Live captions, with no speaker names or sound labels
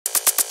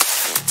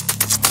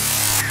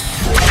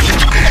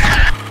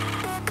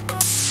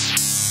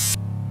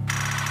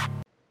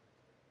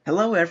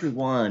Hello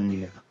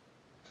everyone,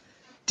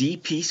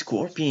 DP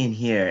Scorpion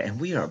here, and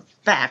we are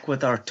back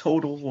with our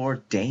Total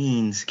War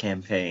Danes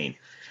campaign.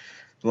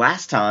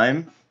 Last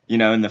time,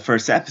 in the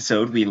first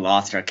episode, we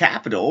lost our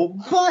capital,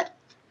 but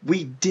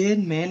we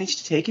did manage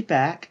to take it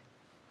back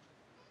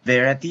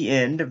there at the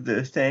end of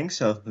the thing,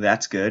 so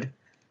that's good.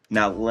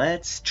 Now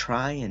let's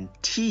try and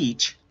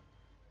teach,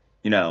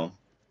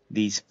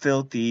 these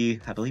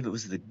filthy, I believe it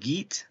was the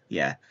Geet,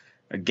 yeah,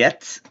 or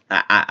Gets,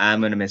 I'm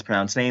going to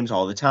mispronounce names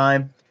all the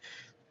time.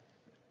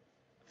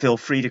 Feel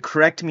free to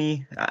correct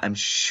me. I'm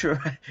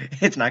sure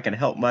it's not going to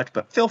help much,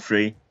 but feel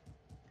free.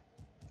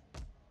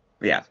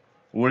 But yeah,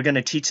 we're going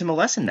to teach them a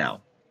lesson now.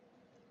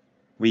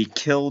 We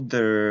killed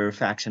their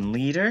faction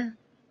leader,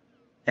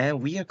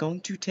 and we are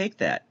going to take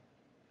that.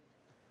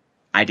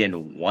 I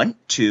didn't want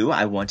to.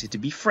 I wanted to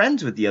be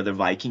friends with the other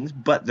Vikings,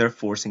 but they're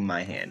forcing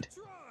my hand.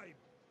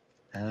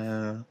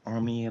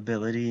 Army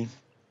ability.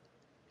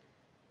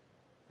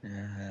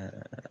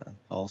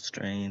 All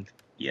strength.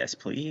 Yes,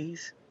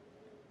 please.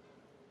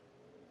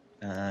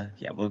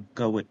 Yeah, we'll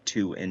go with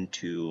 2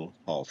 into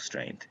all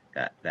strength.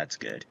 That's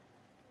good.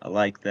 I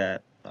like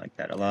that. I like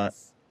that a lot.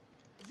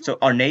 So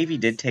our navy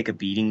did take a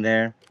beating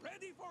there,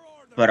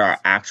 but our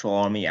actual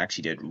army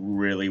actually did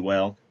really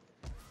well.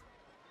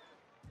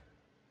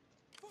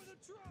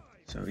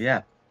 So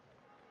yeah,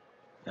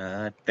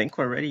 I think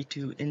we're ready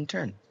to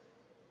intern.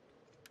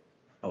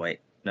 Oh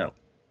wait, no.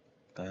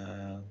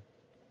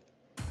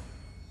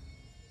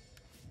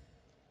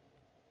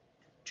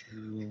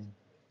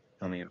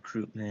 Army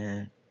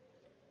recruitment,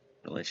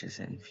 religious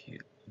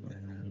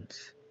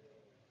influence,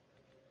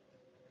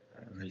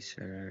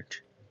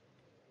 research,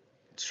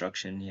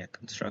 construction. Yeah,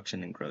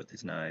 construction and growth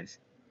is nice.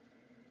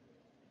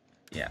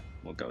 Yeah,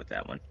 we'll go with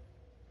that one.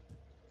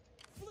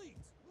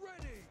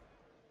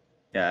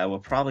 Yeah, we're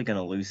probably going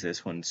to lose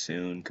this one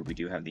soon, because we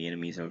do have the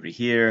enemies over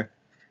here.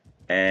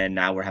 And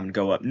now we're having to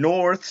go up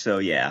north, so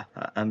yeah,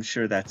 I'm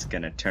sure that's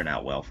going to turn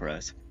out well for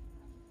us.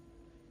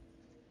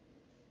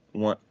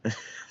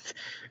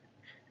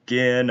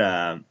 Again,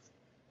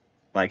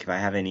 like if I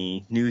have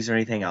any news or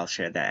anything, I'll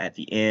share that at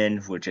the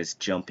end. We're just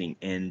jumping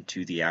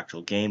into the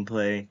actual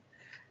gameplay.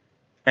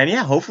 And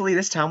yeah, hopefully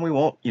this time we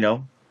won't,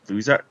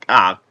 lose our...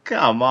 Ah,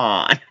 come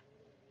on!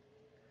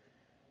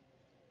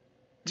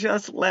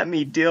 Just let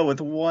me deal with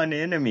one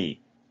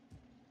enemy.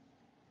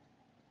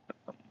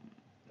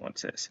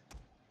 What's this?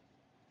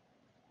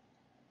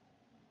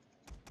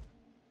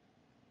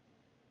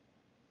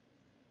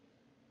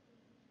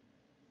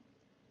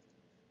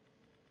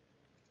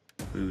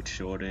 Food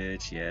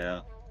shortage,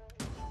 yeah.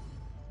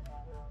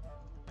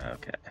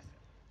 Okay.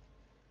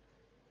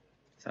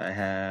 So I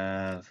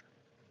have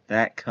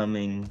that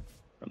coming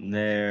from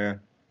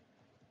there.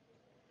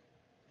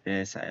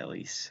 This I at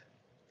least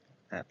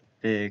have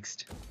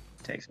fixed.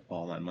 Takes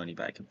all my money,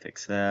 but I can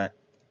fix that.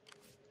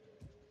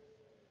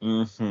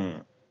 Yeah,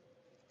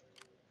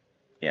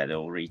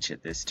 they'll reach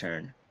it this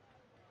turn.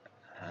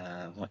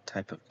 What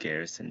type of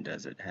garrison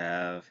does it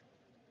have?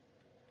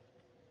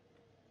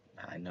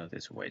 I know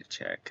there's a way to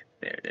check.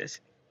 There it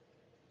is.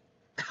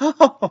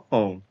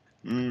 Oh!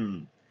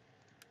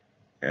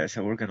 Yeah,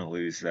 so we're gonna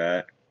lose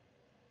that.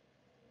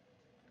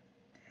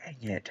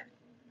 Dang it.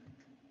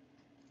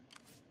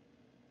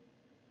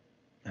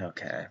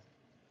 Okay.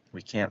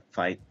 We can't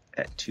fight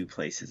at 2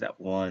 places at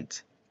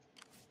once.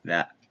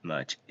 That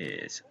much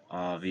is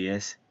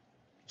obvious.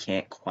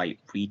 Can't quite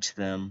reach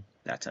them.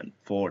 That's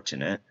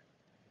unfortunate.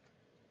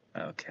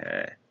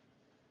 Okay.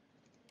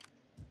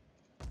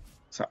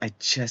 So I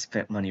just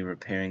spent money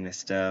repairing this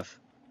stuff.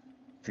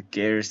 The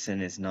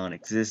garrison is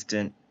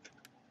non-existent.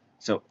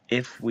 So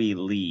if we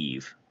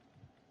leave,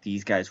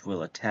 these guys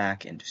will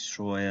attack and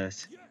destroy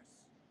us.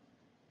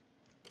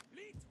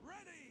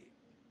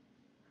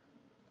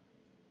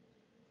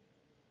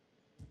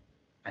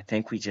 I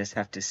think we just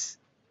have to...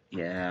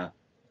 Yeah.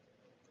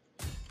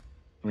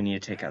 We need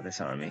to take out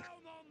this army.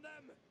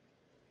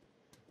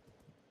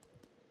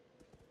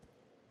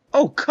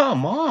 Oh,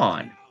 come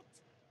on!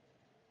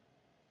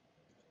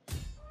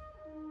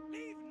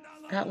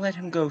 That let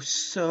him go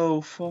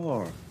so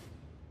far.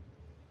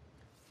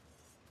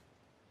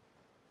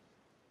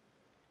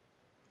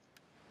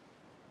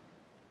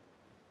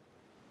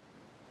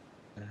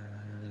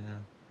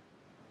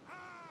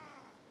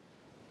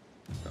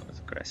 That was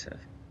aggressive.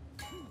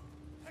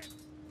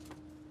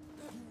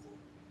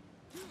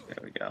 There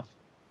we go.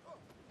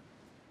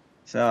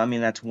 So, I mean,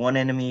 that's one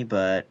enemy,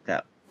 but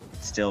that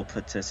still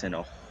puts us in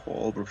a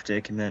horrible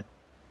predicament.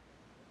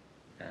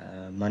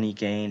 Money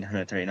gained,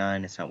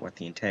 139. It's not worth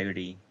the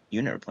integrity.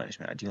 Unit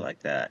replenishment, I do like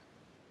that.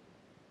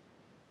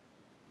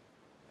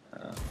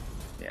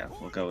 Yeah,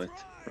 we'll go with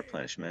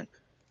replenishment.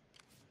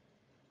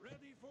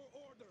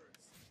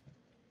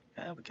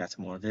 We got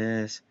some more of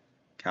this.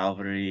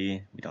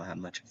 Cavalry, we don't have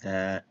much of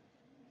that.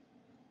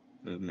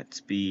 Movement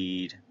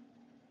speed.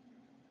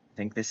 I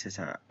think this is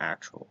our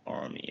actual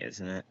army,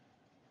 isn't it?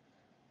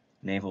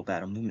 Naval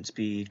battle movement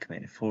speed,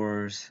 commanded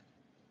force.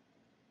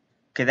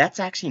 Okay, that's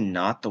actually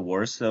not the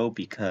worst though,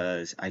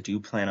 because I do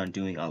plan on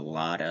doing a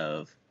lot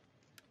of,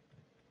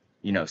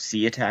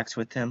 sea attacks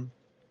with him.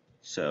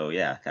 So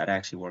yeah, that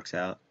actually works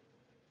out.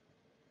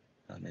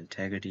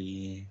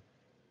 Integrity.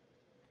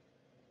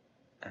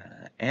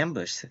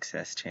 Ambush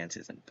success chance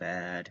isn't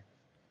bad.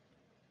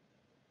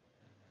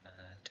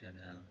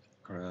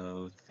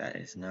 Growth, that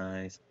is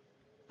nice.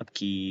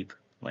 Upkeep,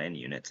 land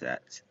units,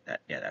 that's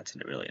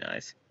really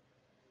nice.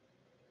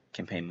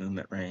 Campaign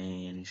movement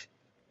range.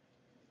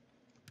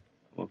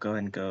 We'll go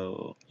ahead and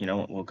go, you know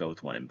what, we'll go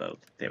with one in both.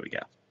 There we go.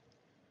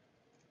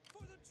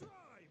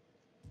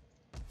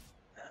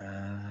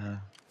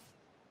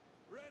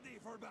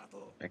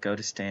 I go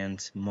to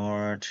Stan's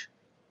March.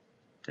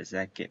 Does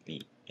that get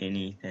me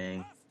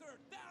anything?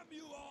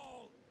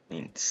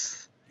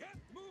 Means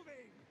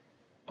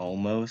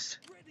almost.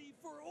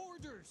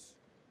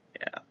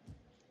 Yeah.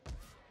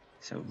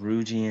 So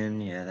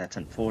Rugian, yeah, that's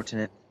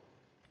unfortunate.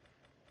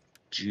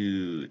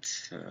 Jude,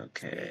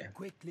 okay. Speak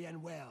quickly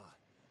and well.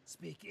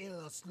 Speak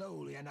ill or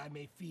slowly, and I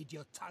may feed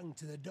your tongue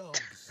to the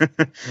dogs.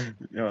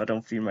 No,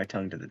 don't feed my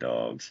tongue to the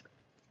dogs.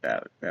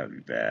 That would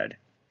be bad.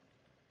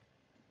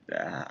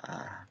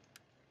 Ah.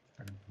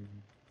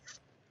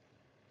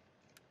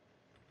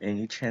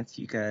 Any chance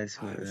you guys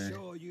would? I'm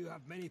sure you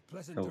have many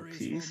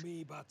pleasantries for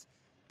me, but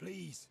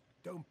please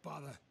don't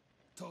bother.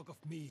 Talk of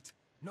meat,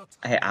 not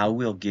honey. Hey, I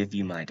will give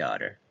you my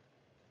daughter.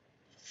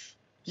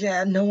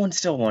 Yeah, no one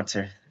still wants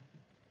her.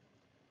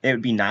 It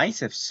would be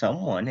nice if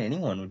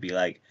anyone would be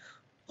like,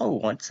 oh,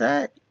 what's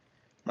that?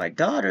 My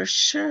daughter,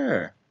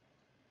 sure.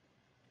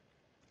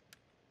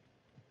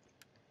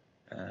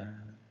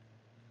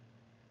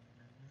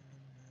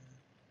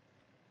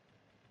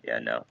 Yeah,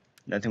 no.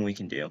 Nothing we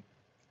can do.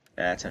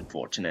 That's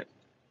unfortunate.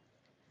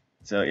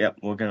 So, yep,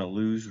 we're gonna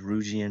lose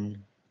Rugian.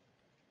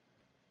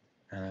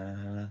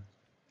 Can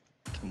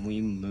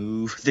we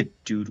move the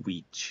dude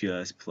we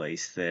just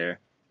placed there?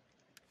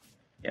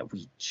 Yeah,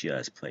 we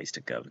just placed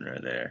a governor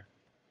there.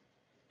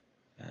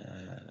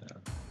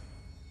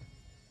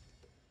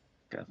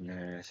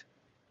 Governors.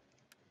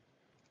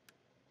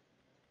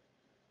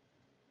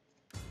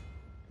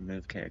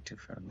 Remove character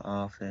from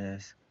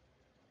office.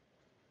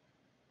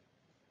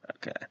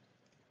 Okay.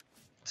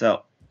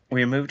 So,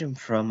 we removed him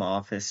from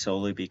office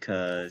solely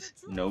because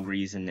no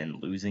reason in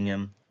losing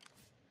him.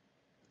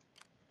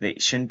 They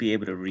shouldn't be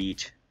able to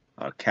reach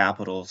our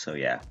capital, so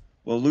yeah.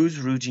 We'll lose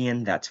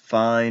Rugian, that's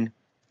fine.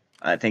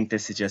 I think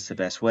this is just the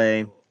best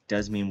way.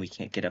 Does mean we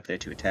can't get up there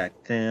to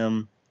attack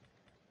them.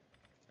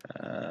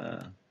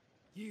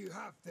 You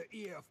have the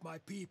ear of my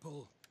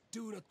people.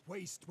 Do not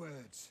waste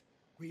words.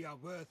 We are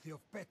worthy of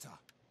better.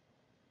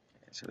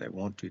 So they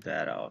won't do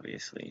that,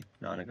 obviously.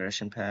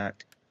 Non-aggression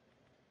pact.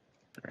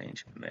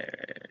 Arranged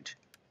marriage.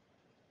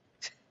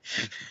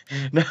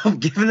 No,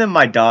 giving them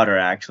my daughter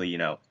actually,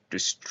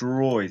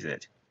 destroys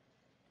it.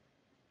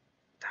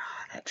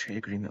 That trade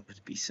agreement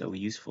would be so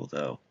useful,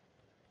 though.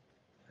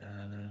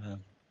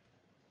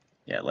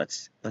 Yeah,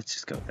 let's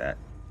just go with that.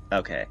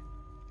 Okay.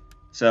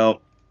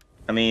 So,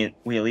 I mean,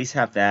 we at least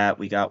have that.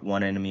 We got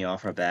one enemy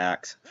off our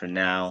backs for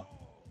now.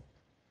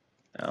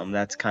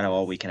 That's kind of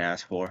all we can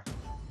ask for.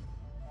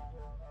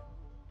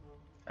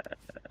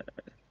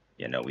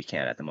 Yeah, no, we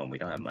can't at the moment. We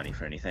don't have money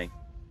for anything.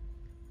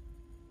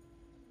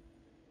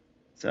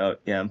 So,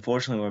 yeah,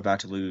 unfortunately, we're about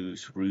to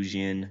lose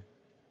Rugian.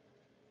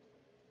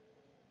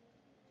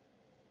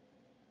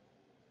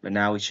 But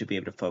now we should be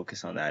able to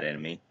focus on that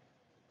enemy.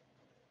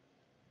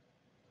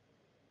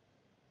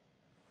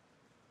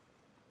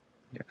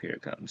 Yep, here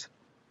it comes.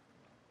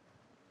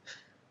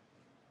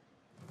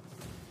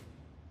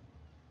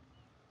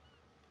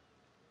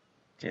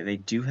 Okay, they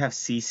do have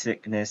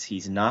seasickness.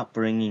 He's not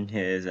bringing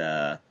his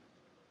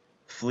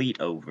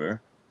fleet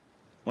over.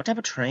 What type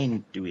of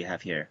train do we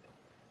have here?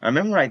 I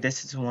remember right,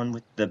 this is the one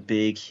with the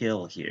big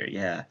hill here.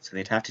 Yeah, so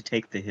they'd have to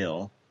take the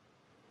hill.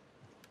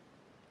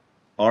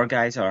 Our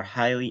guys are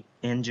highly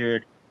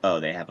injured. Oh,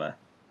 they have a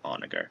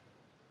onager.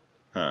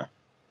 Huh.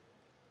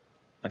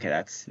 Okay,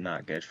 that's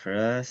not good for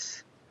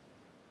us.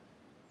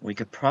 We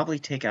could probably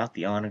take out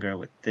the onager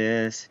with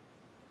this.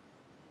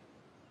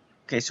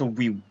 Okay, so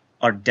we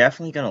are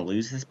definitely going to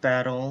lose this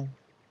battle.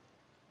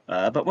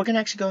 But we're going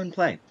to actually go and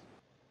play.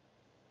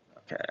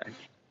 Okay.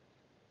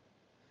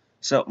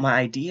 So my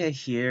idea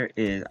here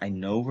is I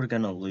know we're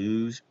going to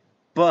lose,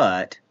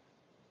 but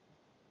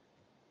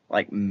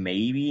like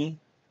maybe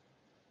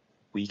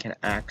we can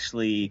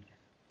actually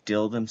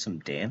deal them some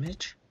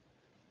damage.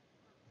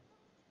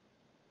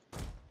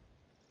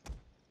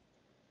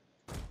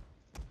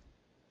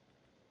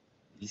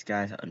 These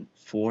guys,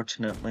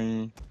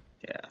 unfortunately,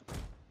 yeah,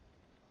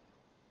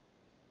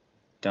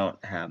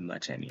 don't have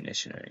much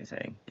ammunition or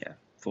anything. Yeah,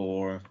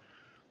 4,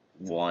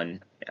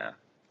 1, yeah.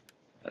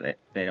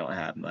 They don't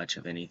have much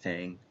of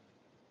anything,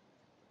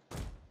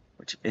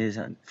 which is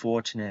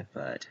unfortunate,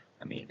 but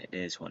I mean, it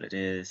is what it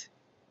is.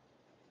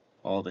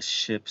 All the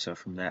ships are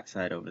from that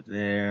side over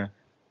there.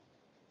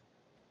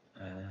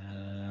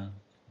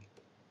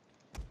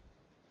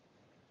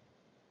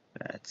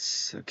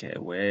 That's okay.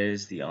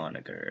 Where's the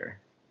onager?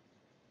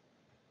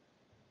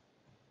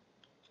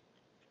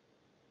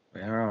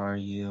 are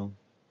you?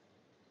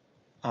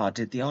 Oh,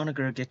 did the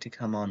onager get to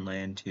come on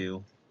land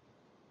too?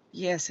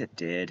 Yes, it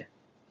did.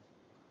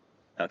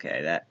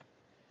 Okay,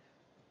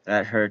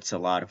 that hurts a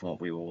lot of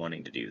what we were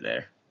wanting to do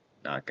there.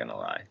 Not gonna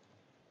lie.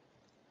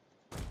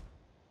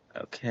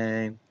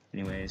 Okay.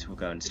 Anyways, we'll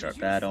go and start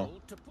battle.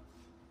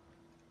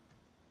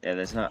 Yeah,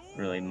 there's not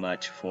really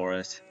much for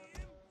us.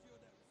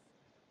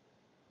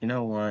 You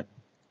know what?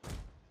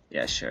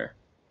 Yeah, sure.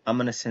 I'm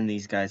gonna send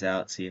these guys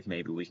out, see if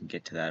maybe we can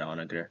get to that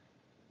onager.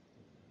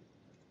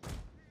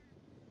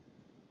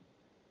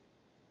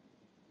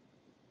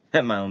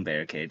 My own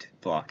barricade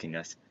blocking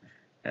us.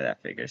 Yeah,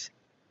 that figures.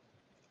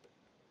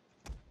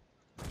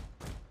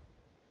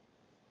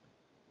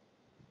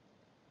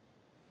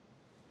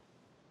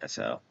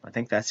 So, I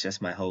think that's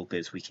just my hope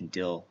is we can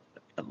deal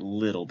a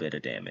little bit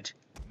of damage.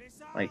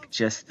 Like,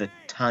 just the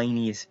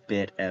tiniest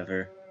bit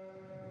ever.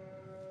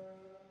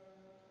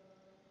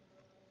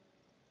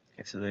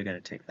 Okay, so they're gonna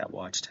take that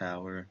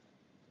watchtower.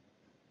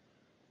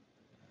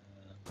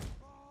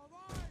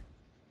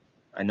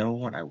 I know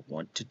what I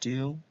want to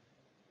do,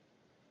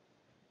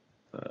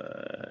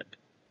 but...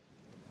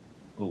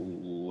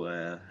 Ooh,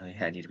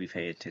 I need to be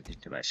paying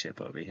attention to my ship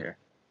over here.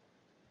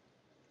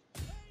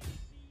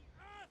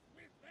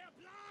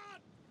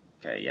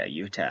 Okay, yeah,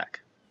 you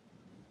attack.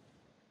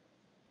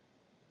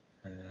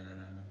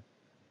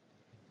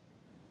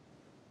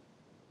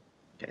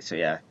 Okay, so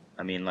yeah,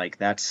 I mean, like,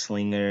 that's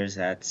slingers,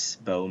 that's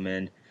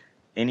bowmen.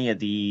 Any of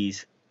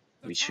these,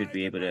 we should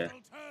be able to,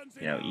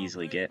 you know,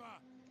 easily get.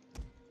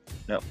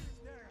 Nope.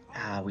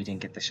 Ah, we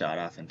didn't get the shot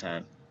off in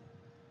time.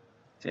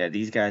 So yeah,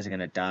 these guys are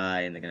gonna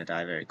die, and they're gonna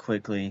die very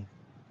quickly.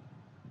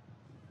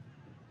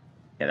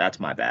 Yeah, that's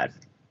my bad.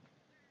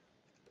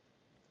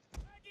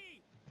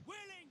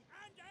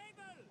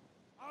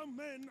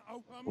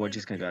 We're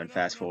just gonna go and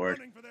fast forward.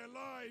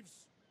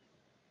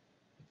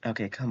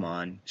 Okay, come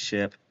on,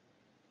 ship.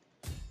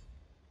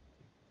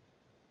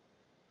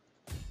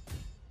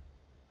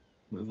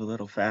 Move a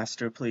little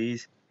faster,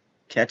 please.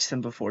 Catch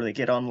them before they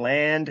get on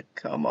land.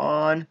 Come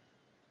on.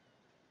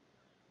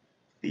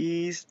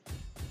 Please.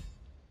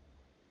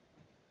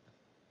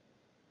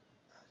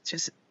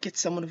 Just get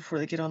someone before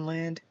they get on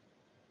land.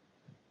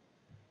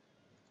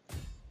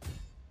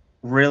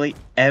 Really,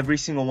 every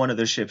single one of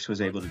their ships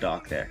was able to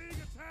dock there.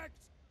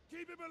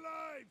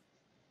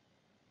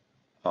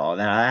 Oh,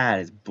 that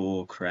is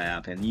bull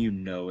crap, and you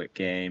know it,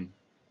 game.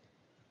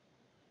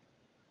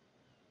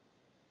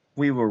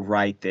 We were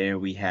right there,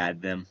 we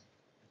had them.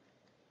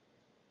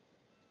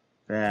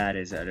 That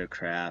is utter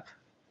crap.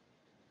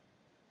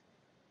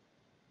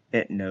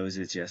 It knows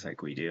it just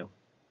like we do.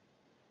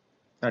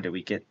 Oh, did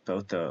we get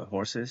both the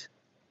horses?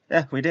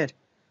 Yeah, we did.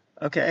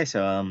 Okay,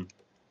 so,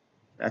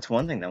 that's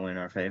one thing that went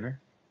in our favor.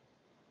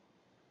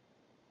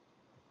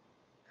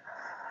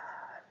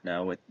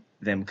 No, with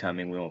them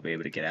coming, we won't be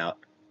able to get out.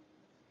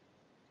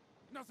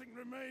 Nothing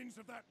remains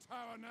of that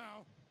tower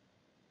now.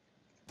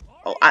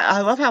 Oh,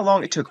 I love how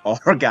long it took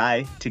our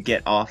guy to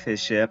get off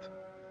his ship.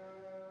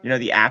 You know,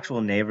 the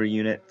actual neighbor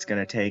unit is going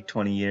to take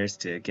 20 years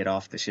to get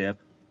off the ship.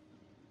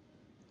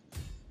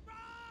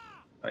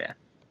 Oh, yeah.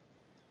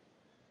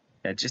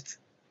 Yeah, just...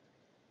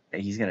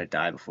 He's going to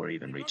die before he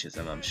even reaches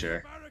them, I'm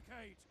sure.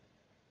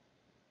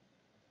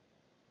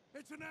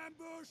 It's an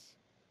ambush.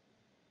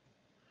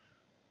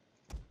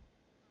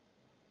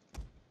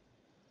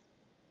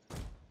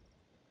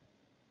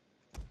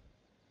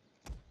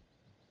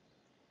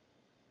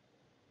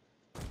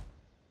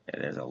 Yeah,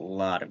 there's a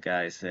lot of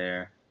guys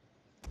there.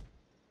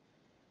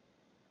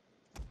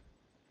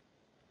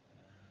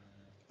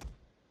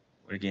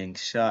 We're getting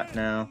shot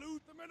now.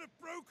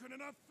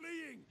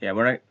 Yeah,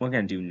 we're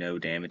gonna do no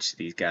damage to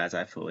these guys.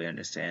 I fully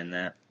understand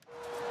that.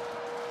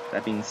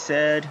 That being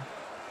said,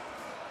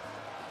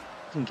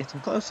 we can get some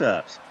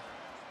close-ups.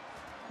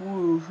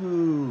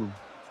 Woohoo!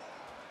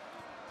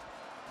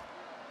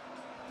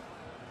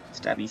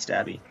 Stabby,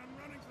 stabby.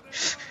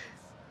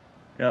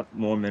 Yep,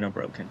 more men are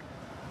broken.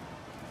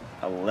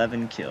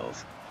 11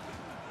 kills.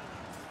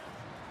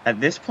 At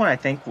this point, I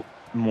think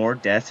more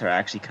deaths are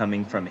actually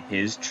coming from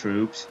his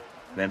troops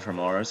than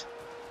from ours.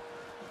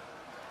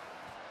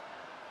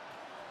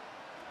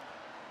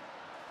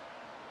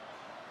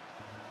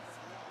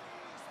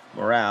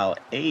 Morale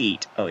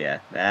 8. Oh yeah,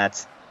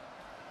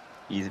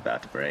 he's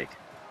about to break.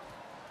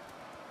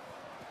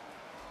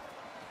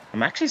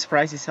 I'm actually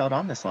surprised he's held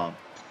on this long.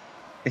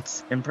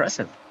 It's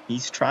impressive.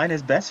 He's trying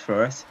his best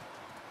for us.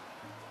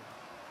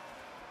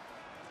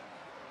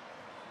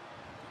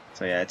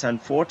 So yeah, it's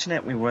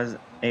unfortunate we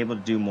wasn't able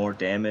to do more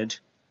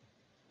damage.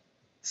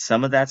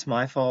 Some of that's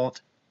my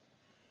fault.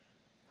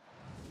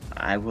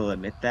 I will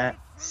admit that.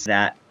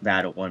 That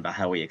battle went by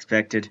how we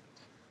expected.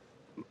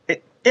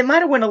 It might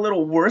have went a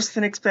little worse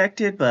than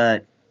expected,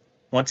 but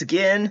once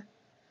again,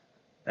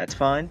 that's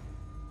fine.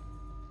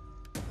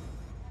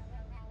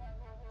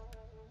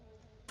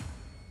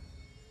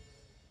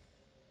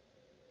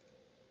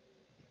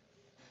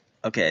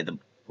 Okay, the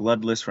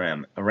bloodless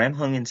ram. A ram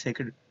hung in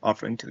sacred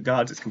offering to the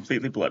gods is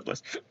completely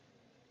bloodless.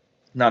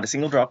 Not a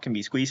single drop can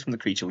be squeezed from the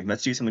creature. We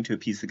must do something to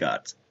appease the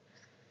gods.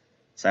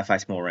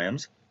 Sacrifice more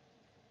rams.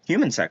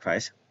 Human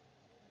sacrifice.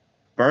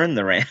 Burn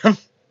the ram.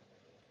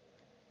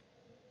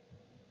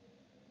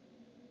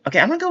 Okay,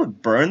 I'm gonna go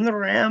with burn the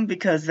ram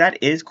because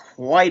that is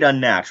quite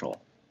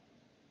unnatural.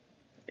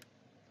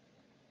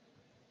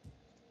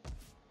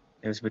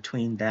 It was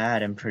between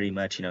that and pretty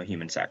much, you know,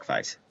 human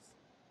sacrifice.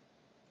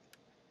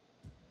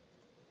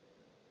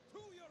 To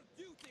your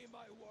duty,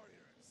 my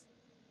warriors.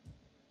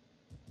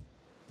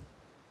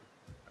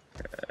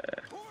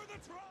 For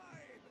the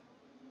tribe.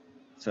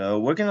 So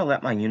we're gonna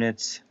let my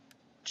units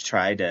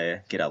try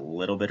to get a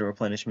little bit of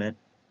replenishment.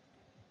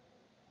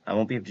 I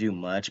won't be able to do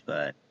much,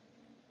 but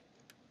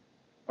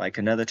like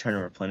another turn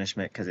of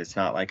replenishment because it's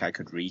not like I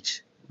could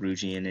reach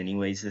Rugian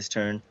anyways this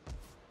turn.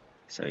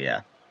 So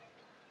yeah.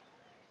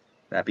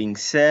 That being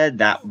said,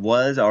 that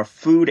was our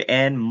food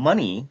and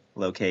money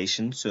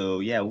location. So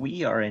yeah,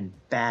 we are in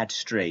bad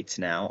straits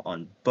now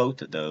on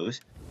both of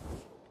those.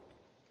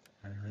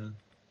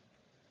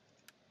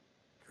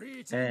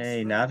 Greetings,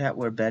 Hey, now friend. that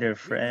we're better We will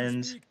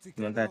friends, speak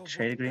you want together that of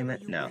trade whatever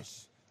agreement? you No.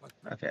 wish,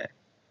 but Okay.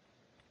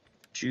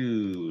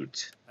 Jude.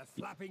 a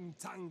flapping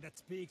tongue that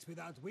speaks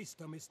without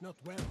wisdom is not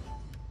well.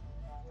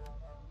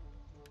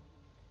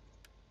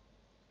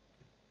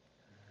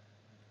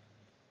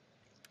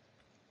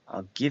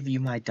 I'll give you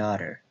my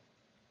daughter.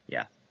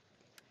 Yeah.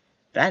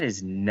 That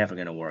is never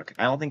gonna work.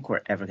 I don't think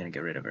we're ever gonna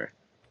get rid of her.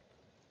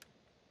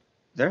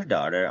 Their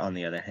daughter, on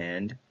the other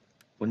hand,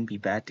 wouldn't be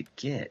bad to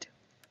get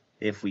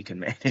if we could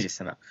manage it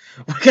somehow.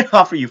 We're gonna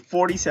offer you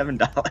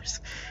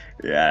 $47.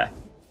 Yeah.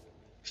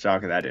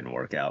 Shocker that didn't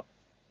work out.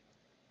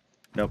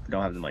 Nope,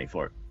 don't have the money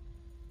for it.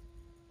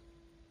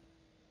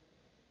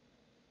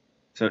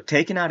 So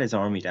taking out his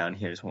army down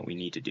here is what we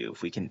need to do.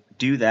 If we can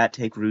do that,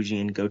 take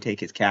Rugian, go take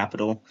his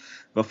capital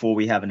before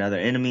we have another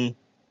enemy,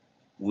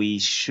 we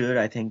should,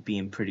 I think, be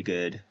in pretty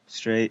good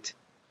straight.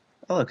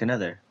 Oh, look,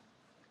 another.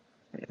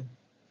 Yeah,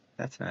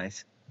 that's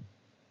nice.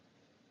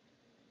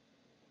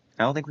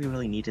 I don't think we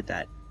really needed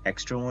that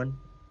extra one.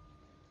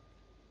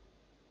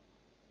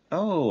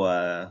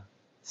 Oh,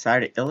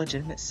 sired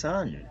illegitimate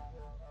son.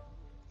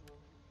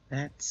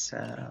 That's,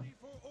 Ready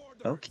for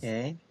orders.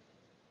 okay.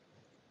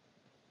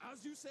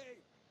 As you say.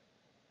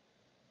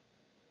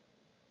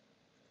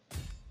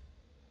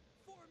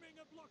 Forming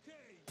a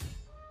blockade.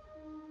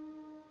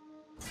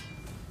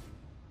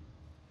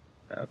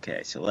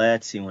 Okay, so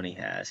let's see what he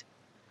has.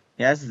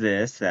 He has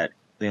this, that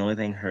the only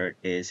thing hurt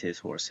is his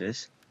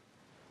horses.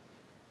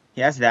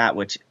 He has that,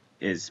 which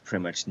is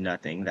pretty much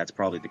nothing. That's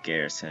probably the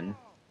garrison.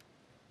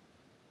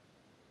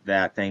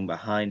 That thing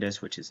behind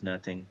us, which is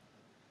nothing.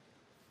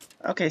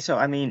 Okay, so,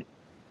 I mean,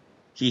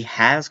 he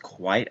has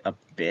quite a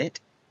bit.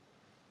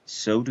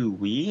 So do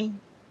we.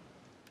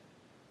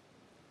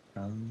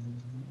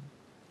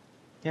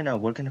 You know,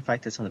 we're gonna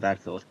fight this on the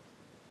battlefield.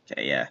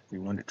 Okay, yeah, we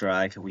want it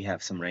dry because we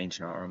have some range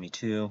in our army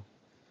too.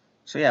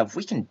 So yeah, if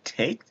we can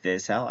take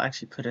this, that'll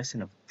actually put us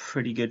in a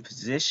pretty good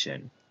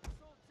position.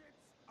 Assault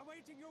ships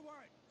awaiting your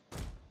word.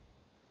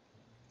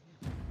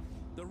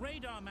 The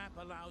radar map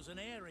allows an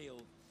aerial.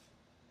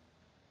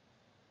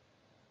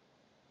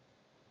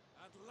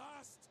 At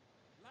last,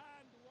 land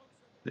once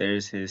again.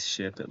 There's his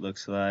ship, it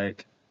looks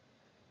like.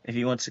 If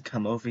he wants to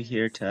come over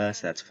here to us,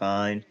 that's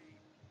fine.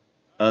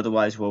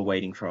 Otherwise, we're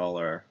waiting for all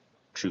our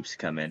troops to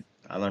come in.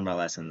 I learned my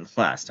lesson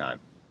last time.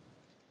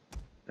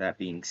 That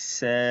being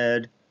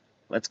said,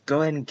 let's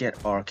go ahead and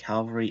get our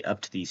cavalry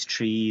up to these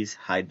trees,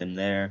 hide them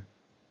there.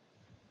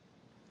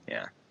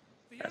 Yeah,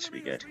 The that should be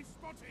enemy has good. been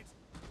spotted.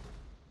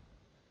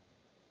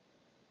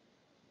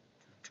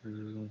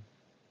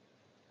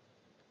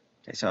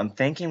 Okay, so I'm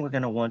thinking we're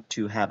going to want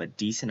to have a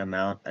decent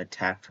amount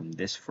attack from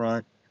this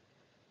front,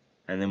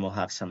 and then we'll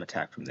have some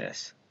attack from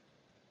this.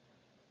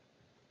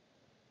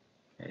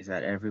 Okay, is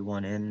that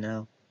everyone in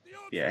now? The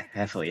odds Yeah, are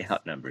heavily against us.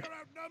 outnumbered.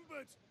 We're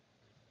outnumbered.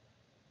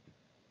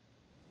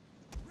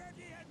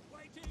 Ready and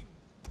waiting.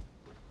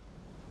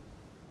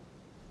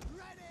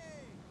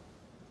 Ready.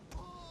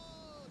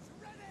 Pause.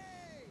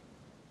 Ready.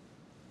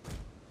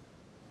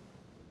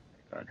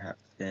 Go and have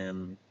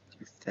them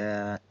do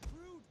that.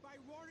 Crewed by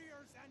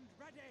warriors and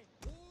ready.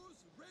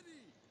 Pause.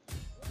 Ready.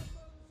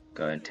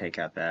 Go ahead and take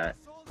out that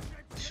Assault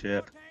ships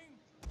ship.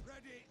 reporting.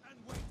 Ready and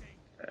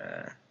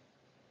waiting.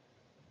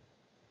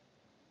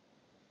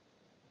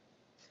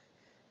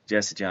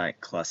 Just a giant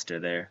cluster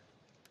there.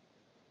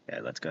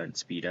 Yeah, let's go ahead and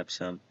speed up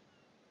some.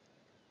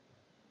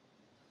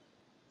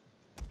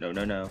 No,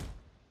 no, no.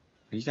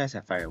 You guys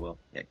have fire will.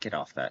 Yeah, get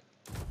off that.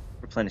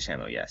 Replenish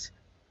ammo, yes.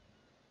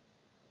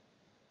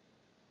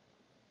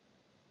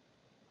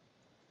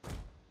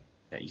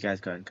 Yeah, you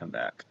guys go ahead and come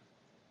back.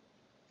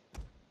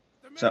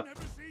 The men So, have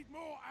received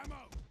more ammo.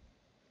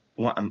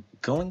 what I'm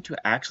going to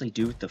actually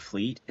do with the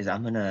fleet is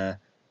I'm going to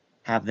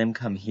have them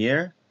come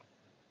here.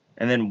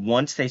 And then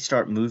once they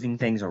start moving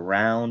things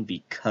around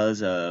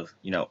because of,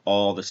 you know,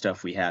 all the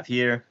stuff we have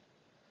here,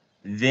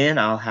 then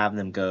I'll have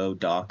them go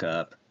dock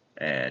up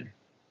and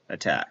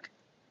attack.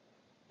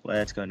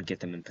 Let's go and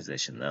get them in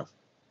position, though.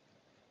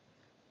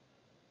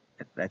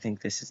 I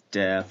think this is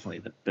definitely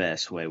the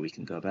best way we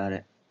can go about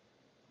it.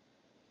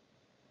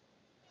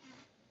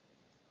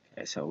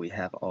 Okay, so we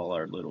have all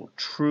our little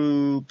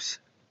troops.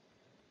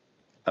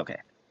 Okay,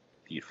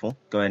 beautiful.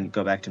 Go ahead and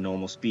go back to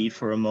normal speed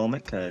for a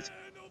moment, because...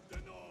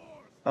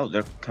 Oh,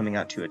 they're coming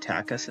out to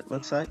attack us, it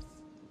looks like.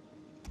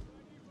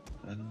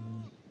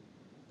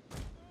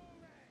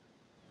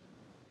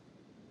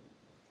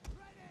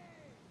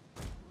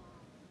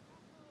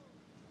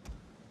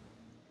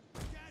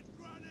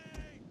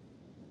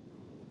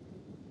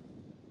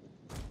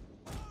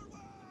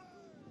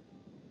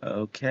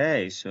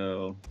 Okay,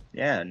 so...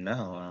 Yeah,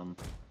 no,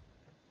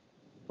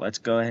 let's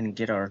go ahead and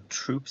get our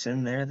troops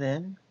in there,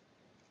 then.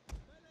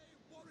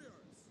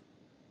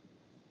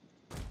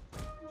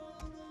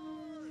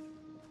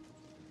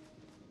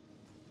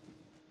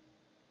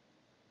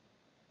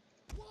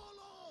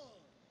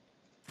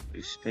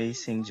 Do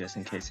spacing, just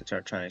in case they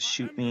start trying to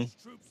shoot me.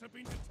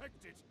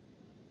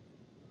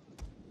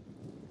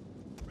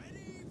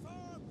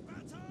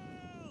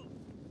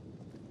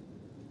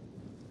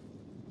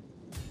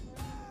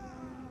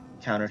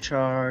 Counter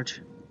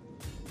charge.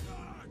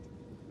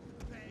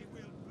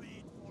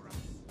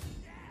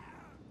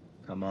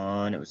 Come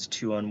on, it was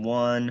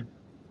 2-on-1.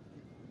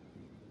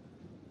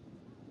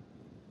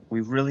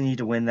 We really need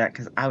to win that,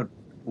 because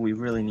we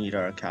really need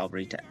our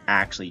cavalry to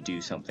actually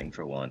do something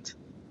for once.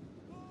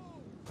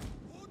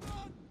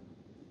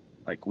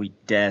 Like, we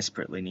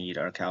desperately need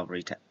our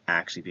cavalry to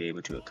actually be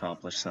able to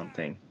accomplish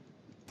something.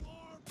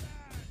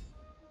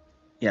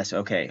 Yes,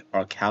 okay,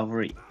 our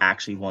cavalry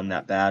actually won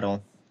that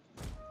battle.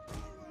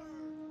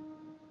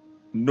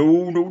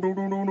 No,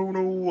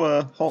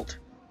 halt.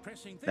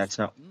 Pressing this That's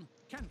not... button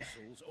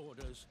cancels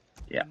orders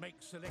Yeah. and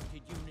makes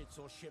selected units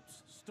or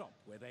ships stop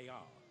where they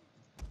are.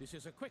 This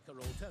is a quicker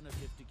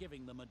alternative to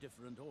giving them a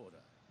different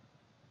order.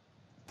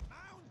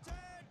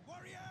 Mounted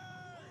warriors!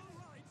 All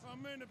right. Our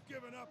men have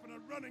given up and are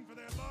running for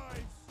their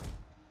lives.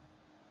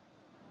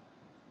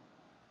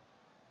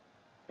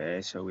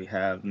 Okay, so we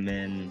have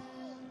men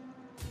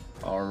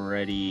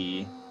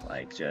already,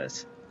 like,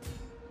 just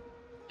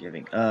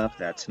giving up.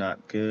 That's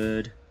not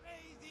good.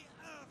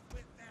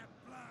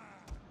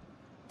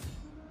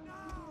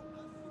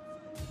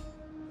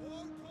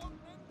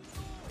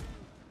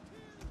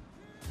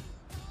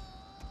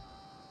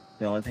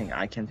 The only thing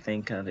I can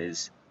think of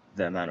is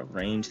the amount of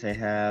range they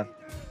have.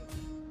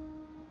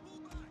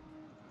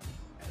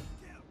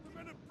 The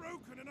men are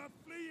broken and are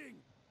fleeing.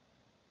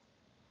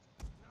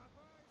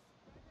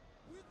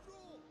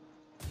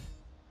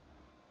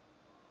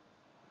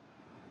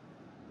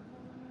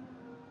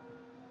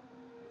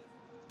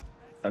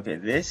 Okay,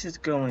 this is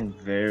going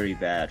very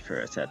bad for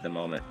us at the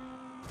moment.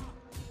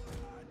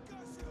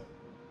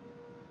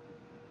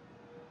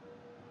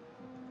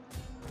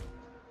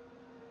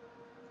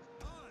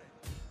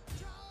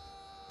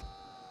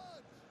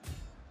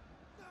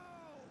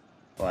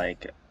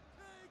 Like,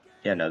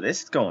 yeah, no,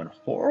 this is going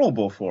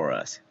horrible for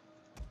us.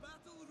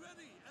 Battle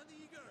ready and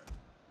eager.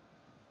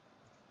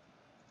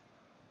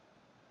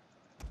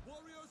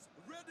 Warriors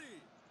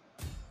ready.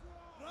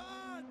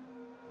 Run!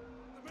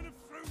 The men have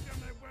thrown down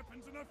their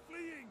weapons and are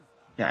fleeing.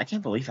 Yeah, I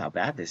can't believe how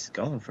bad this is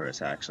going for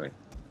us, actually.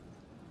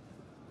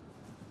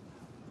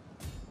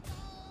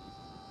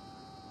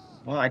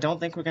 Well, I don't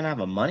think we're going to have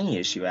a money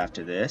issue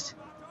after this.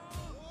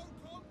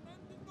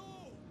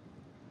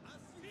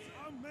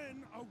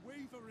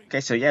 Okay,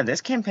 so yeah,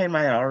 this campaign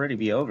might already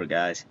be over,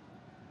 guys.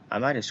 I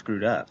might have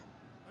screwed up.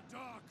 A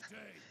dark day.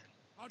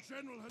 Our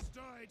general has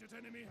died at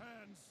enemy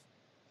hands.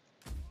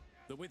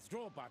 The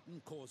withdraw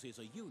button causes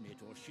a unit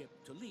or ship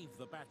to leave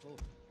the battle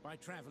by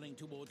traveling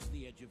towards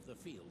the edge of the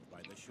field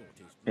by the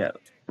shortest route. Yeah,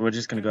 we're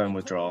just going to go and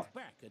withdraw.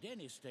 Back at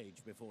any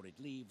stage before it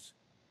leaves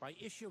by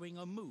issuing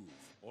a move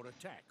or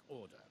attack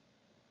order.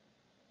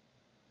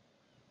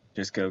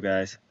 Just go,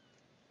 guys.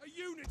 A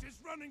unit is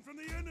running from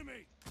the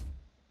enemy.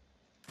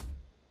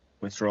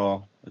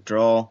 Withdraw.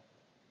 Withdraw.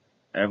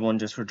 Everyone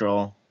just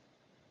withdraw.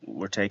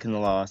 We're taking the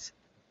loss.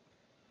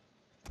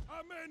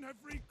 Our men have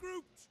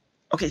regrouped.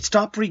 Okay,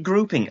 stop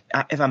regrouping.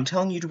 If I'm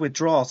telling you to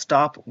withdraw,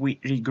 stop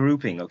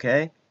regrouping,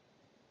 okay?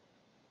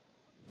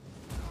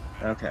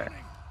 Okay.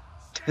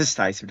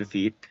 Decisive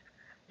defeat.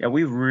 Yeah,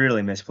 we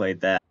really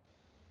misplayed that.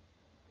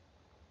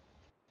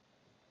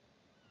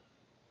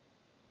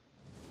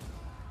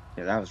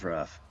 Yeah, that was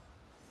rough.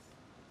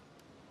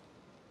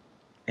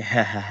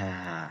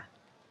 Yeah.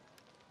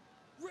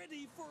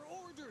 Ready for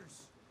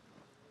orders.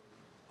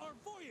 Our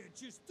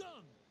voyage is done.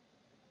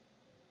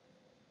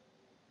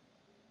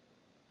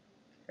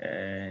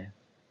 Okay.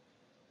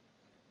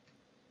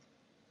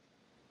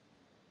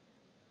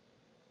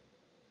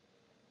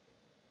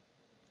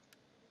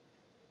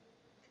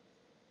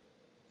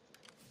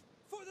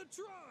 For the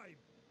tribe.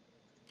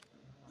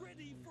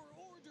 Ready for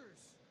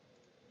orders.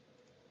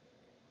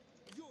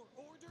 Your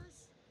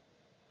orders?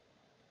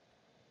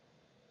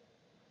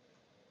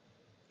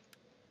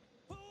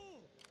 Pull!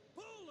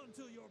 Pull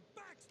until your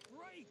backs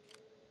break!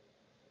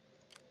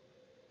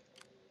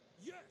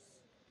 Yes!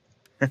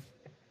 Okay,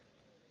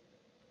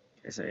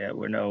 so yeah,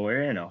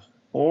 we're in a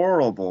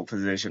horrible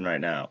position right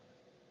now.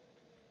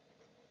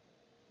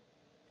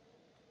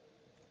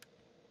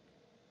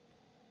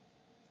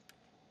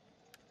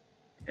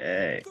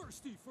 Okay. right.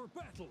 Thirsty for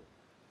battle.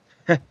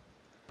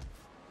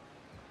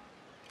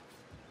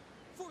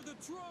 For the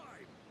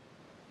tribe.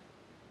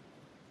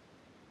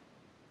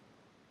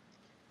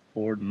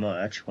 Afford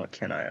much. What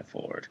can I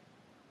afford?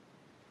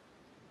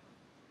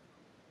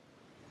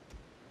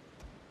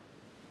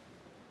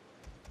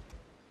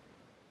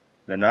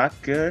 They're not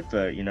good,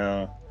 but you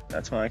know,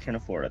 that's what I can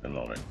afford at the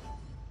moment.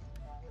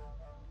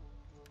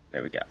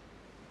 There we go.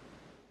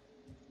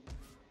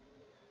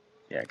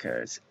 Yeah,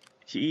 because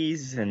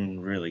he's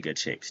in really good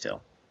shape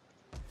still.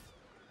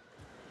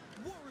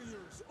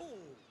 Warriors all.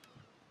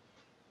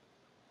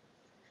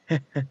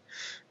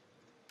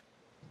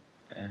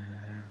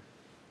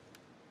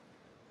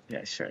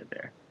 Yeah, sure,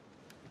 there.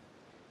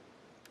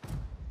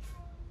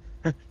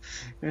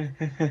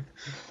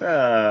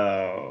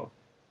 Oh.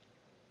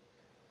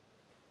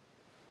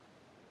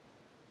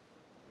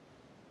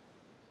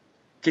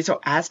 Okay, so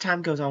as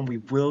time goes on, we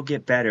will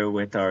get better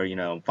with our, you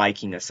know,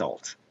 Viking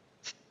assault.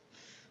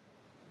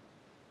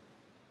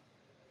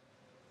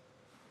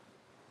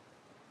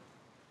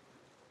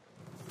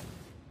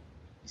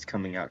 He's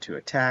coming out to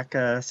attack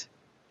us.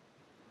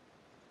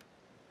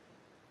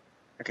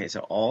 Okay,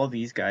 so all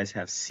these guys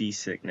have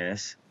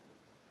seasickness.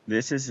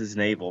 This is his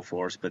naval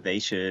force, but they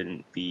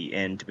shouldn't be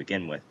in to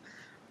begin with.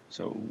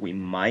 So we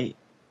might...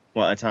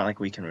 Well, it's not like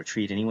we can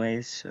retreat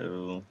anyways,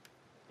 so...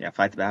 Yeah,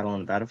 fight the battle on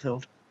the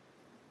battlefield.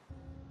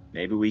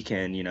 Maybe we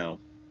can, you know,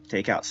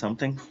 take out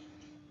something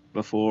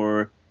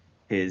before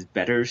his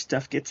better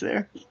stuff gets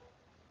there.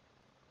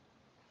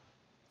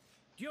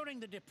 During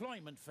the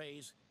deployment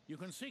phase, you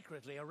can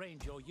secretly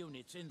arrange your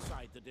units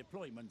inside the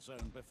deployment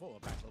zone before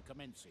battle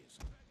commences.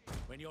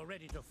 When you're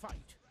ready to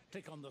fight,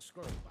 click on the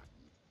scroll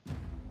button.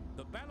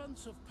 The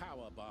balance of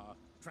power bar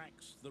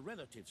tracks the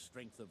relative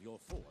strength of your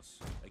force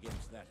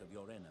against that of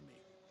your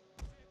enemy.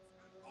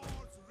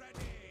 All's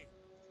ready.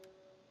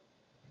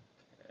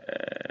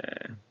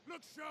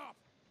 Look sharp.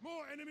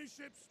 More enemy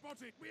ships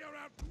spotted. We are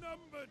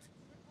outnumbered.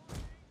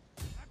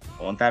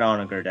 I want that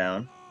onager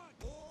down.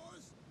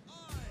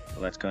 So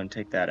let's go and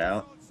take that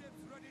out.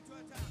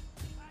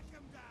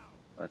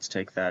 Let's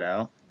take that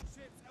out.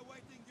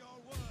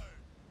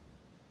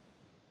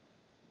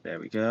 There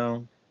we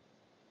go.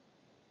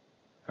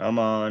 Come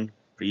on.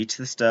 Reach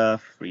the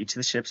stuff. Reach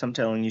the ships I'm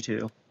telling you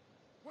to.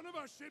 One of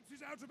our ships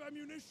is out of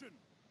ammunition.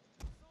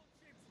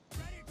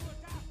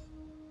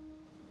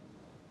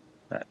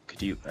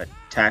 Could you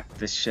attack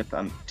this ship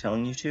I'm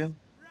telling you to?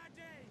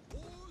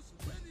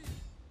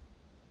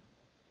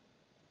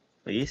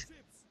 Please?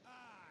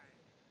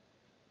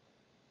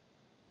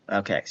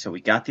 Okay, so we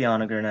got the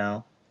onager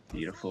now.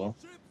 Beautiful.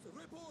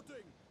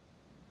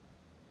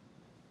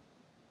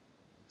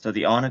 So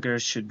the onager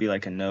should be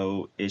like a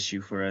no issue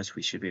for us.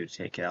 We should be able to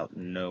take it out,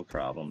 no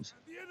problems.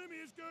 The enemy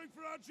is going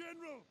for our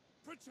general.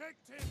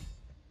 Protect him.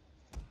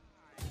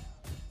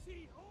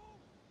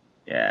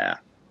 Yeah.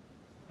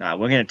 Nah,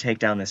 we're gonna take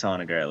down this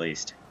onager at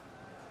least.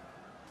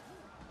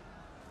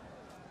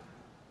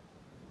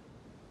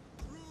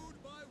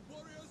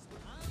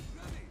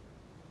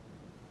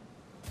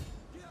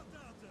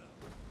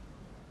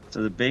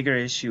 So the bigger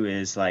issue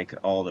is like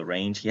all the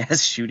range he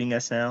has shooting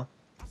us now.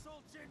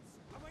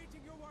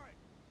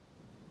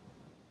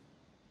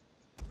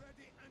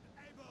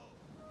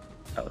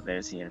 Oh,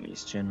 there's the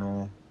enemy's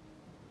general.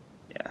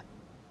 Yeah.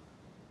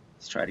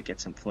 Let's try to get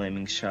some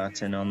flaming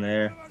shots in on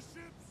there.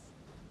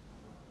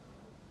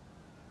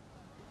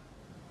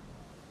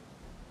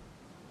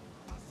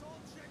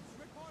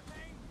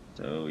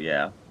 So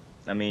yeah,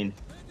 I mean,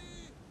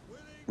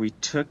 we're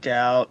taking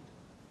out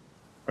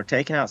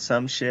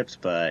some ships,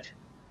 but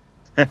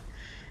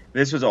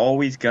this was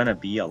always gonna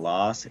be a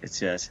loss. It's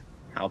just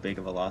how big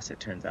of a loss it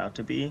turns out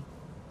to be.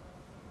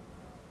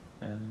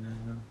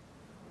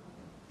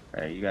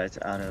 Are you guys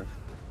out of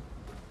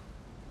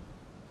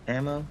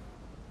ammo? Is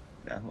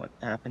that what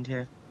happened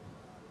here?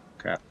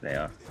 Crap, they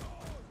are.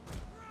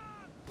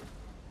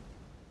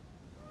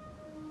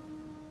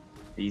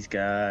 These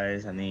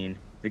guys, I mean,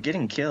 they're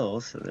getting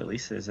kills, so at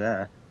least there's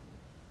that.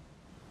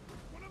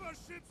 One of our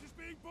ships is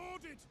being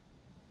boarded.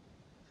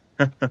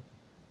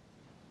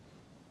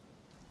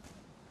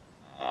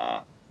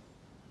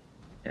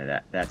 Yeah,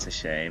 that's a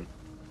shame.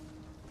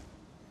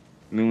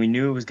 I mean, we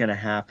knew it was gonna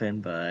happen,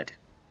 but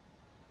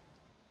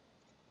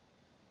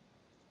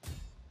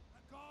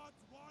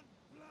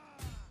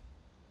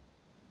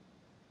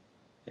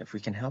if we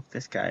can help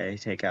this guy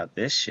take out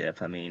this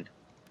ship, I mean,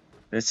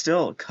 there's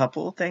still a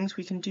couple of things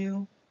we can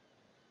do.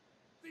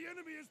 The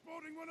enemy is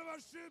boarding one of our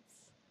ships.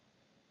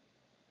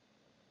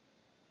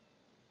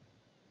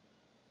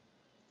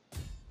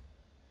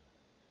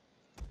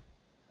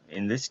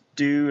 And this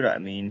dude, I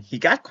mean, he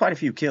got quite a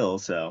few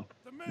kills, so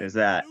there's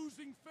that.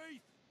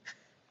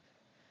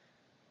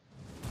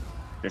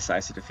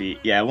 Decisive defeat.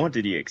 Yeah, what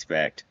did you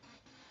expect?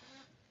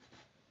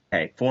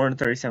 Hey,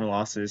 437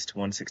 losses to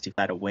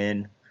 165 to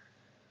win.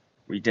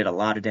 We did a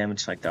lot of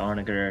damage like the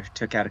onager,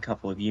 took out a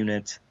couple of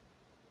units.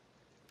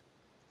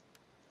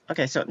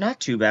 Okay, so not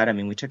too bad. I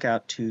mean, we took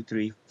out 2,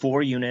 3,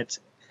 4 units,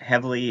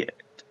 heavily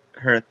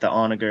hurt the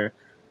onager.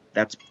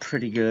 That's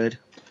pretty good.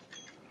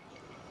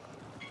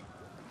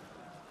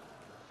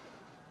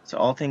 So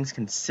all things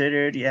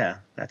considered, yeah,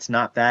 that's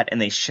not bad, and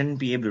they shouldn't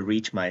be able to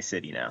reach my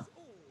city now.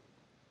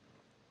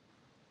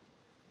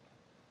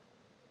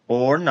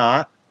 Or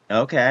not.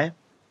 Okay.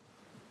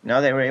 No,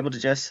 they were able to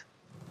just...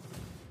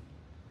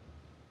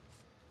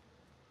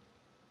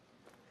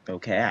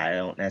 Okay, I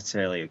don't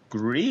necessarily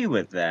agree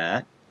with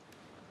that.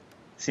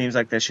 Seems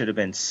like there should have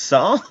been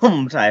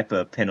some type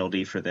of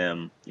penalty for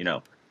them, you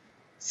know,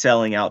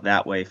 selling out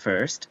that way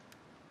first.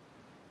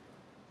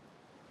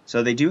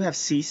 So they do have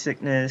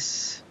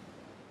seasickness.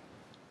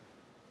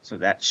 So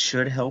that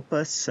should help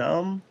us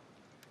some.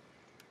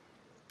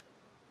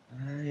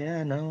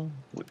 Yeah, no,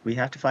 we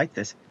have to fight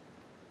this.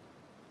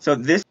 So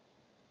this...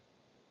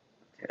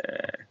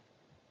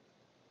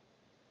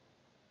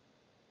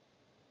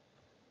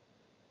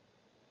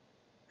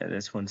 Yeah,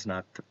 this one's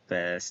not the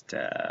best.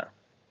 Those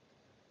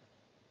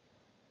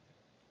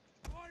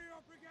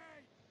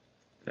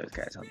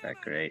guys aren't that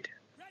great.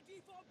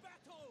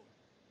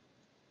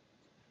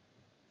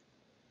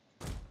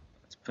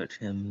 Let's put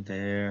him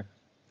there.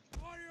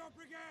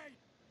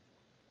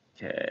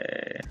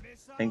 Okay.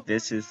 I think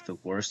this is the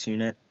worst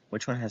unit.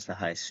 Which one has the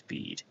highest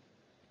speed?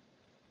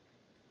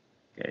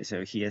 Okay,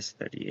 so he has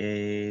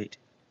 38.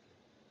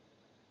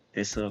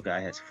 This little guy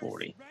has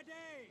 40.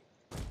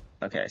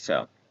 Okay,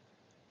 so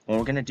what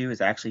we're gonna do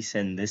is actually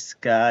send this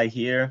guy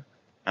here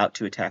out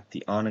to attack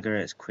the onager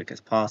as quick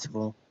as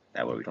possible.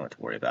 That way we don't have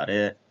to worry about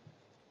it.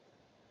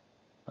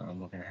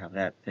 We're gonna have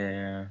that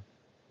there.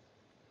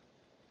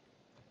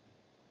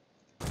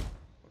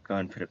 We're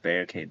going to put a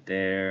barricade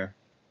there.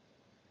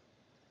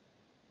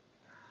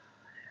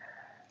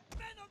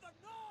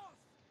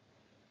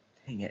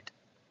 Dang it.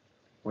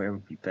 Where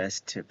would be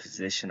best to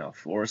position our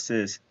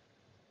forces?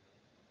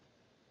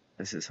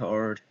 This is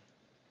hard.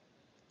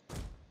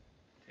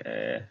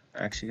 Okay,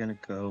 I'm actually gonna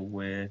go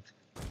with...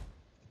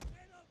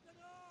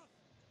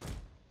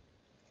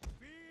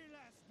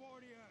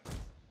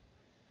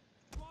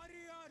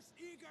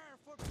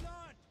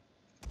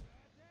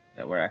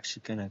 Yeah, we're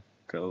actually gonna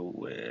go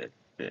with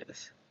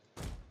this.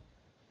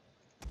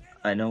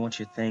 I know what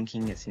you're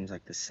thinking. It seems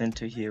like the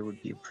center here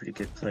would be a pretty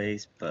good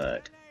place,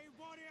 but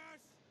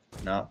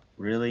not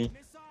really.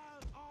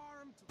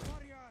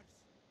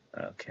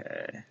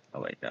 Okay.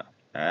 Oh wait, no.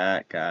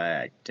 That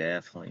guy I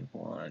definitely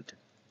want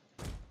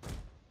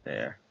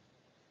there.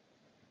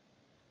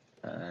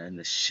 And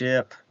the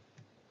ship.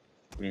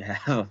 We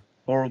have a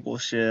horrible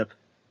ship.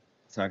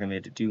 It's not gonna be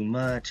able to do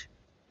much,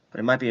 but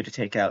it might be able to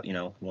take out, you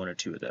know, one or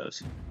two of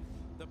those.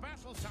 The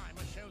battle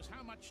timer shows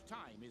how much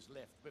time is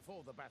left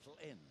before the battle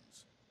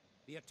ends.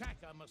 The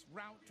attacker must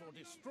rout or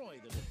destroy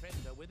the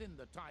defender within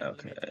the time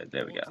limit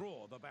there we go.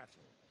 Draw the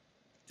battle.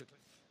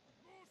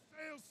 More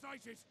sails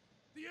sighted!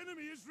 The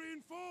enemy is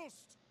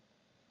reinforced!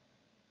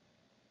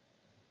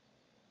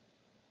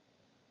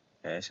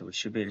 Okay, so we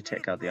should be able to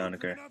take out the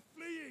onager.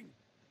 Fleeing.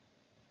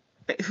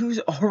 Who's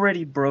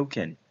already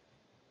broken?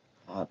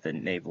 Oh, the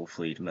naval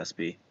fleet must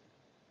be.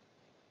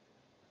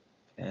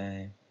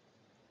 Okay.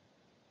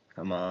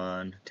 Come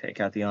on,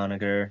 take out the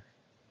onager.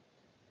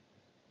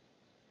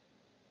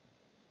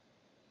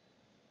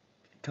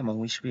 Come on,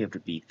 we should be able to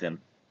beat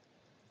them.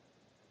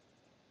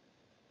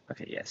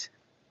 Okay, yes.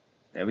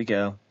 There we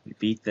go. We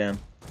beat them.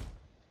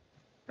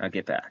 Now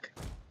get back.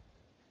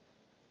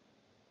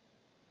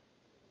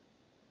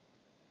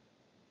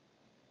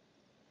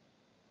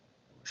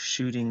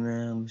 Shooting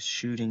them,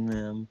 shooting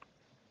them.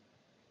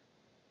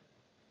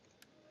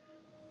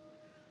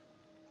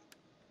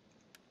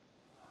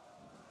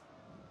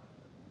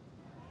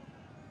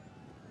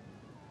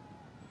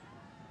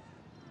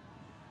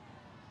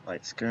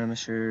 Light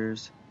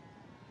skirmishers.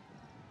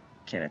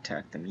 Can't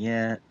attack them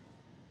yet.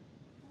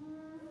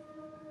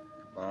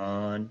 Come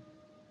on.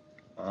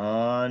 Come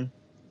on.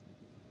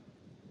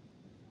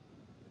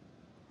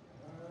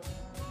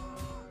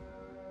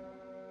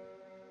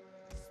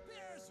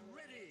 Spears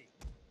ready!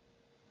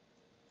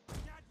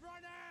 Get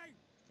running!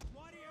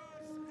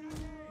 Warriors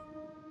ready!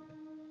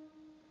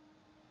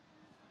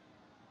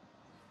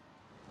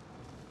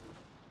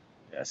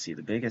 Yeah, see,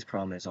 the biggest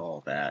problem is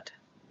all that.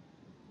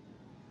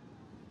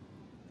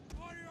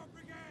 Warrior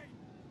brigade!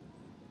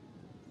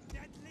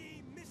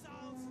 Deadly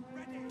missiles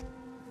ready!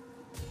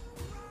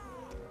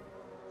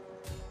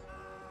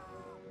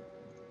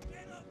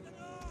 Get up the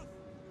north!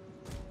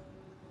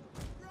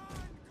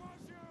 Run,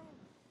 Koshu!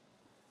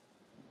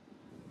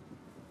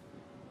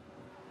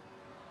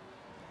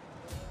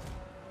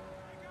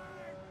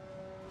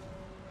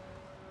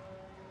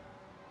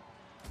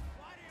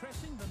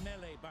 Pressing the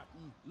melee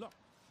button, lock.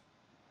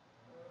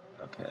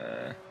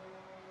 Okay.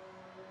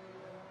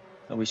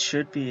 So we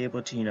should be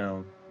able to, you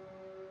know,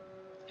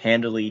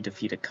 handily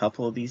defeat a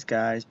couple of these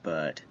guys,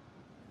 but...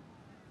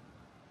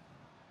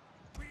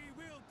 We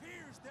will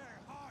pierce their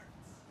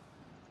hearts!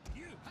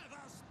 You have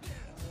our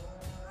spears!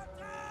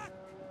 Attack!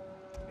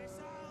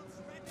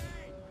 Missiles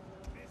ready!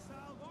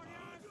 Missile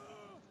warriors!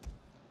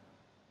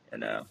 You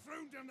know. They've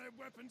thrown down their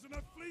weapons and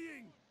are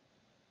fleeing!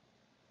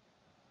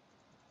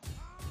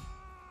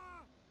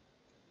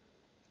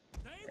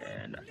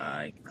 And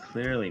I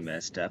clearly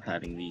messed up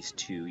having these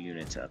two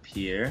units up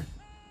here.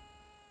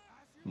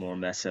 More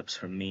mess-ups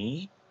from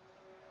me.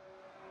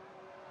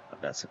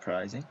 Not that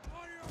surprising.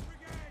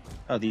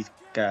 Oh, these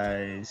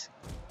guys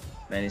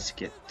managed to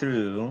get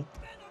through.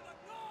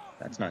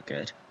 That's not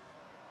good.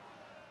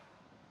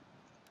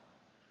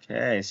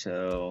 Okay,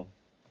 so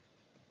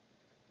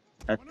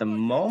at the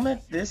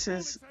moment, this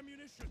is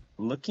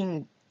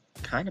looking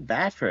kind of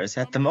bad for us.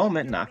 At the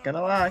moment, not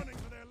gonna lie.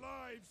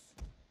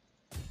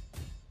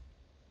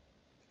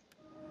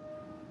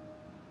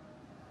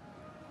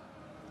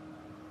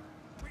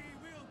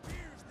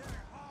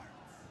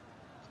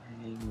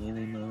 Okay,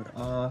 melee mode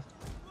off.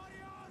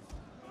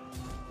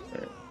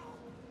 Okay.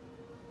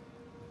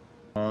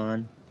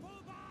 On.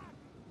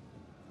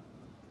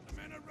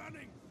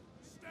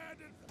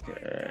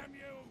 Okay.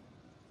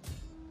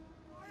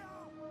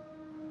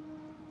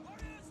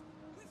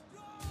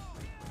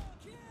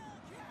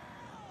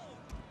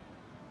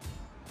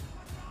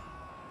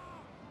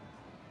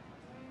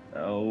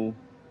 Oh.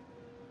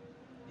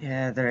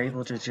 Yeah, they're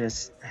able to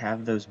just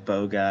have those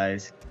bow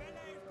guys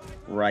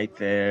right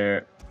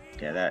there.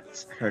 Yeah,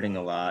 that's hurting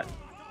a lot.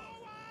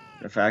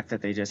 The fact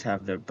that they just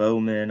have their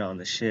bowmen on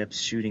the ships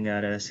shooting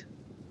at us,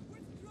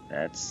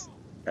 that's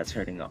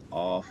hurting an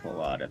awful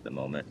lot at the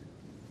moment.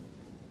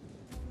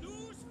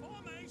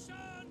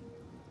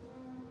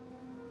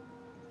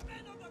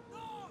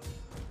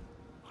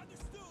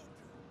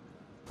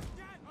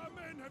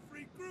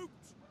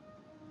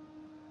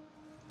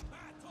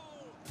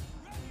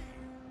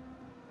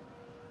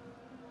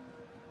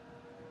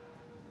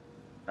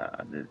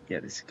 Yeah,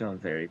 this is going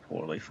very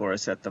poorly for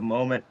us at the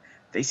moment.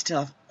 They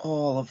still have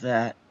all of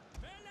that.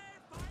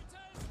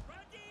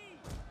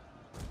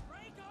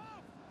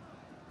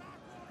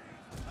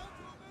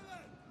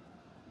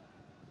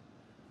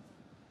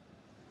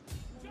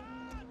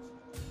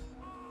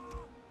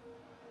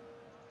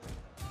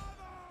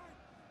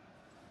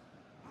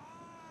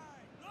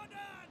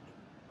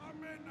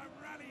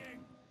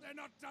 They're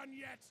not done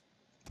yet.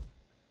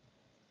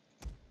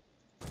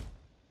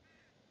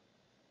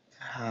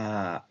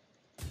 Ah,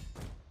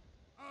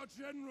 Our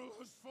general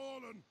has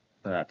fallen.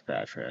 that's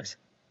bad for us.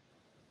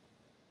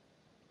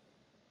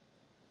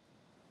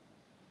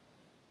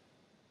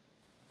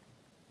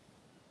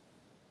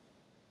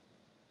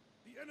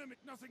 The enemy,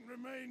 nothing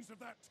remains of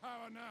that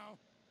tower now.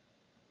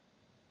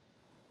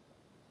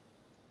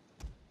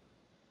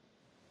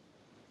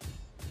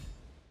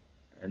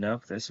 And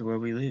nope, this is where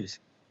we lose.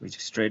 We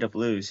just straight up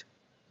lose.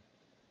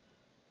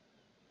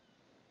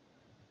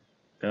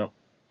 Nope.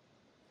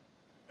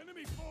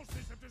 Enemy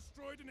forces have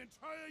destroyed an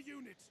entire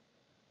unit.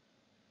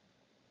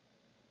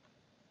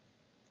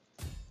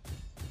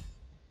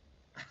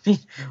 I mean,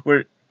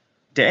 we're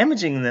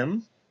damaging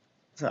them,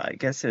 so I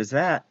guess there's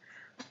that.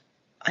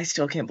 I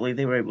still can't believe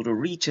they were able to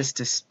reach us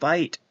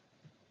despite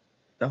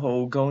the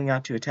whole going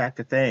out to attack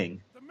the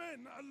thing. The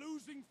men are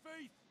losing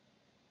faith.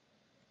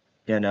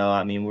 You know,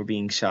 I mean, we're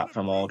being shot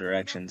from all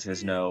directions.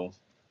 There's not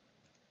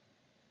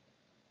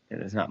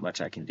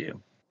much I can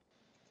do.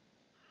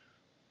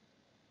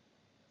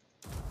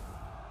 The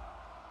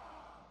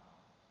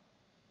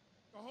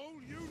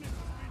whole unit has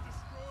been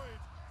destroyed.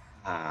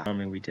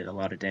 Army we did a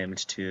lot of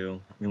damage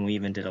to. I mean, we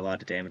even did a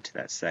lot of damage to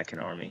that second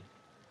army.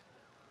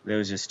 That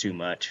was just too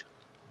much.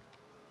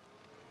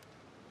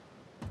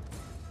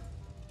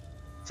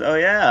 So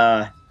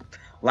yeah,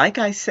 like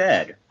I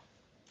said,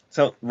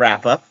 so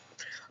wrap up.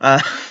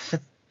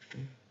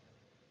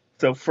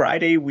 So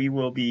Friday we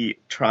will be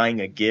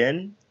trying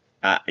again.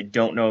 I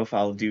don't know if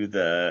I'll do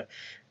the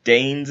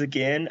Danes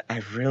again.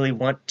 I really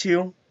want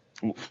to.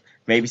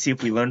 Maybe see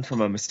if we learn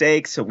from a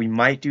mistake. So we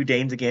might do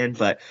Danes again,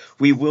 but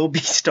we will be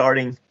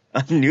starting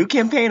a new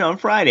campaign on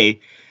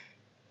Friday.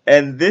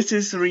 And this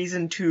is the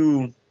reason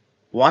to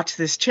watch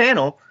this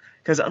channel,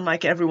 because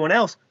unlike everyone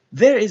else,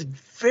 there is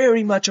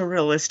very much a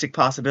realistic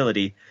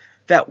possibility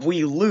that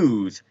we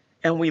lose,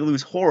 and we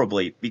lose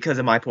horribly because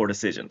of my poor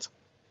decisions.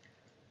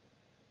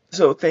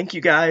 So thank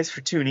you guys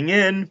for tuning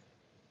in.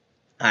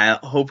 I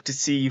hope to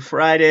see you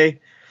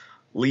Friday.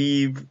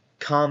 Leave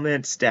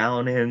comments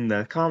down in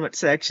the comment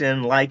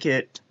section, like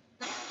it,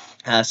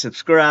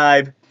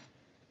 subscribe,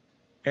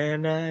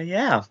 and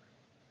yeah.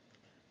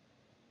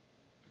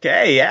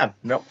 Okay, yeah,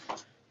 no.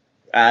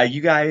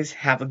 You guys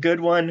have a good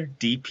one.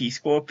 DP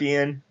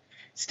Scorpion.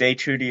 Stay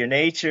true to your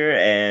nature,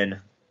 and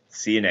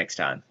see you next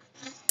time.